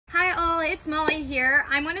it's Molly here.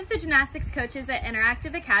 I'm one of the gymnastics coaches at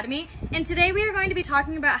Interactive Academy, and today we are going to be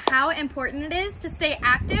talking about how important it is to stay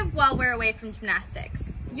active while we're away from gymnastics.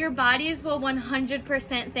 Your bodies will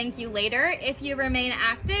 100% thank you later if you remain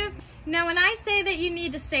active. Now, when I say that you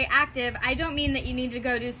need to stay active, I don't mean that you need to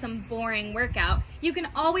go do some boring workout. You can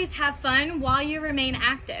always have fun while you remain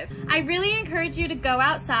active. I really encourage you to go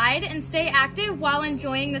outside and stay active while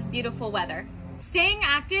enjoying this beautiful weather. Staying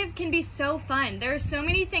active can be so fun. There are so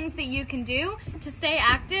many things that you can do to stay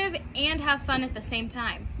active and have fun at the same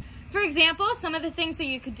time. For example, some of the things that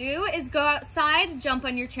you could do is go outside, jump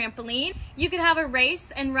on your trampoline. You could have a race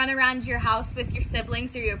and run around your house with your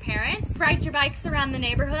siblings or your parents. Ride your bikes around the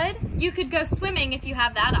neighborhood. You could go swimming if you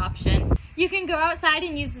have that option. You can go outside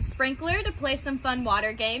and use a sprinkler to play some fun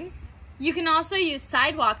water games. You can also use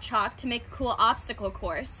sidewalk chalk to make a cool obstacle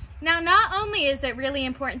course. Now, not only is it really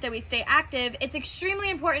important that we stay active, it's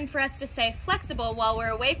extremely important for us to stay flexible while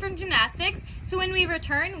we're away from gymnastics, so when we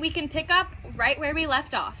return, we can pick up right where we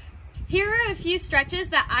left off. Here are a few stretches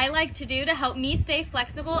that I like to do to help me stay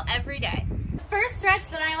flexible every day. The first stretch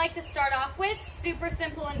that I like to start off with, super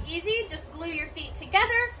simple and easy, just glue your feet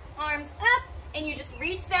together, arms up, and you just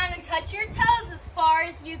reach down and touch your toes as far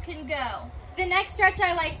as you can go. The next stretch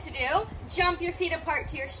I like to do, jump your feet apart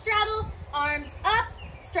to your straddle, arms up,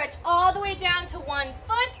 stretch all the way down to 1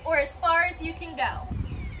 foot or as far as you can go.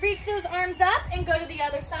 Reach those arms up and go to the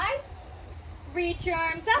other side. Reach your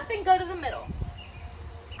arms up and go to the middle.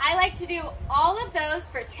 I like to do all of those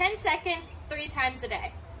for 10 seconds, 3 times a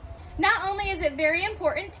day. Not only is it very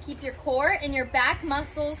important to keep your core and your back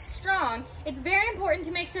muscles strong, it's very important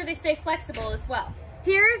to make sure they stay flexible as well.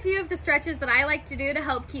 Here are a few of the stretches that I like to do to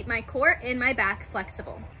help keep my core and my back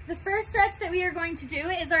flexible. The first stretch that we are going to do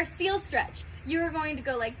is our seal stretch. You are going to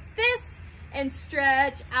go like this and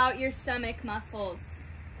stretch out your stomach muscles.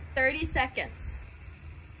 30 seconds.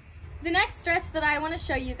 The next stretch that I want to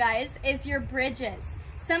show you guys is your bridges.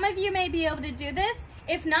 Some of you may be able to do this.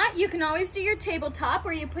 If not, you can always do your tabletop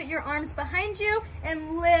where you put your arms behind you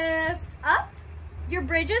and lift up. Your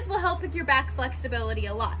bridges will help with your back flexibility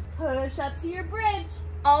a lot. Push up to your bridge.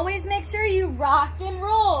 Always make sure you rock and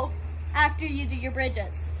roll after you do your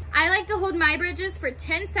bridges. I like to hold my bridges for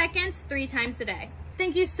 10 seconds, 3 times a day.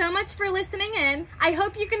 Thank you so much for listening in. I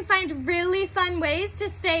hope you can find really fun ways to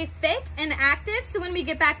stay fit and active so when we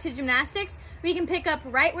get back to gymnastics, we can pick up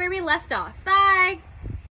right where we left off. Bye!